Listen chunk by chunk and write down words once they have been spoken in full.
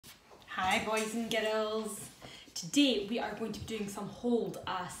Hi boys and girls. Today we are going to be doing some hold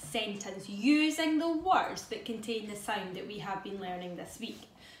a sentence using the words that contain the sound that we have been learning this week.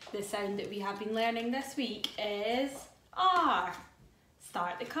 The sound that we have been learning this week is R.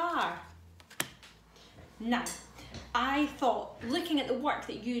 Start the car. Now, I thought, looking at the work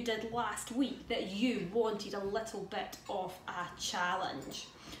that you did last week, that you wanted a little bit of a challenge.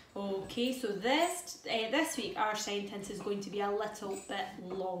 Okay, so this week our sentence is going to be a little bit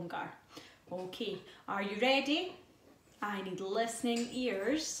longer. Okay, are you ready? I need listening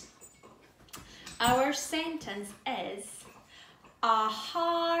ears. Our sentence is a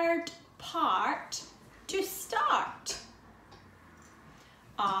hard part to start.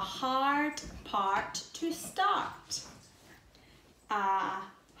 A hard part to start. A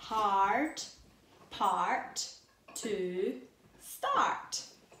hard part to start.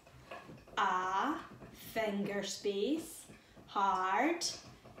 A finger space, hard,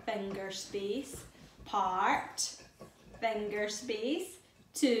 finger space, part, finger space,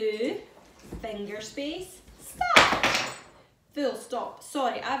 to, finger space, start. Full stop.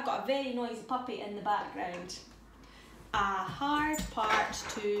 Sorry, I've got a very noisy puppy in the background. A hard part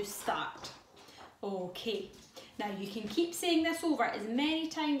to start. Okay, now you can keep saying this over as many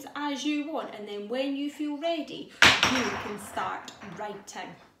times as you want, and then when you feel ready, you can start writing.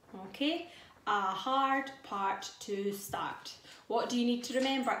 Okay, a hard part to start. What do you need to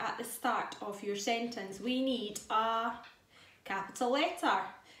remember at the start of your sentence? We need a capital letter.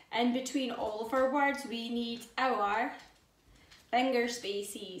 In between all of our words, we need our finger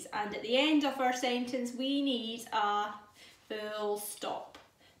spaces. And at the end of our sentence, we need a full stop.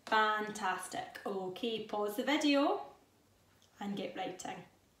 Fantastic. Okay, pause the video and get writing.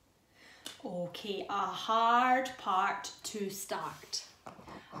 Okay, a hard part to start.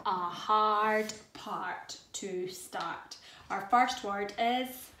 A hard part to start. Our first word is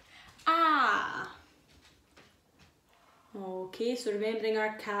a. Okay, so remembering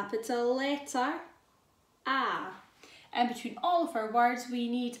our capital letter, a. In between all of our words, we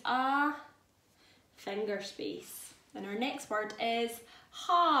need a finger space. And our next word is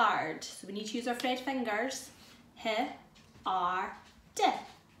hard. So we need to use our thread fingers. H, R, D.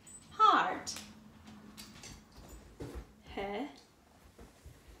 Hard. H,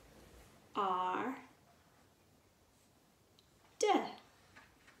 R, D.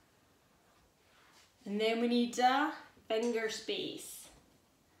 And then we need a finger space.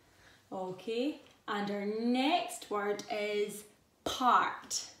 Okay, and our next word is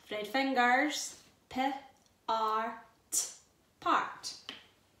part. Thread fingers, P, R, T, part.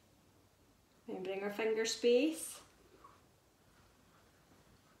 Remembering our finger space.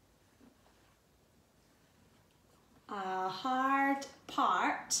 A hard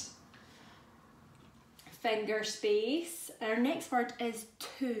part. Finger space. Our next word is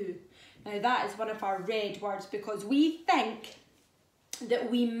to. Now that is one of our red words because we think that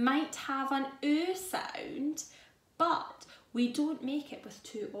we might have an oo sound, but we don't make it with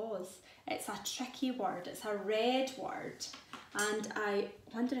two O's. It's a tricky word, it's a red word. And I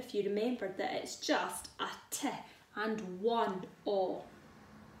wonder if you remembered that it's just a T and one O.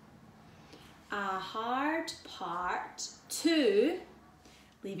 A hard part to,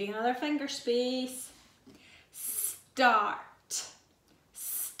 leaving another finger space, start,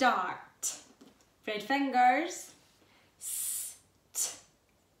 start. Thread fingers, st,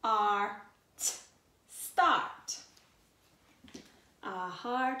 r, t, start. A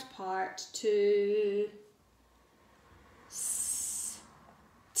hard part to, st,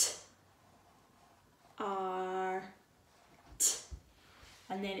 r, t.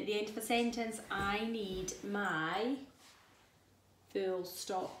 And then at the end of the sentence, I need my full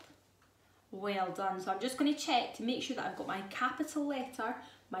stop. Well done. So I'm just going to check to make sure that I've got my capital letter,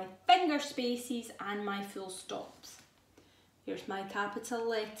 my finger spaces and my full stops. Here's my capital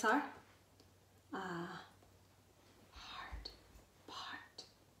letter. A hard part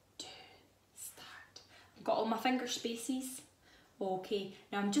to start. I've got all my finger spaces. Okay,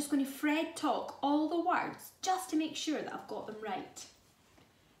 now I'm just going to thread talk all the words just to make sure that I've got them right.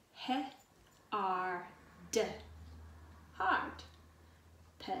 H, R, D. Hard.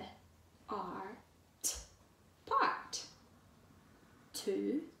 P, R, T. Part.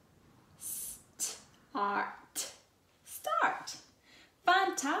 To, start. Start.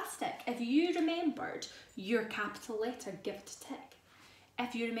 Fantastic. If you remembered your capital letter, give it a tick.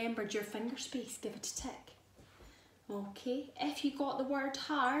 If you remembered your finger space, give it a tick. Okay, if you got the word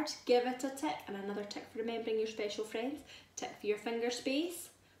hard, give it a tick, and another tick for remembering your special friends. Tick for your finger space.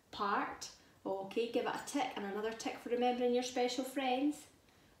 Part. Okay, give it a tick, and another tick for remembering your special friends.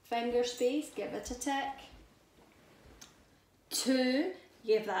 Finger space, give it a tick. To,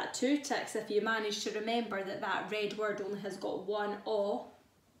 Give that 2 ticks if you manage to remember that that red word only has got one O.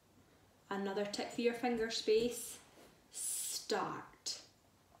 Another tick for your finger space. Start.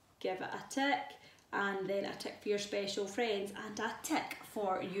 Give it a tick, and then a tick for your special friends, and a tick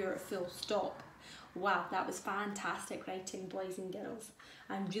for your full stop. Wow, that was fantastic writing, boys and girls.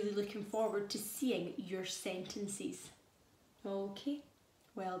 I'm really looking forward to seeing your sentences. Okay,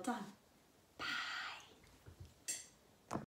 well done.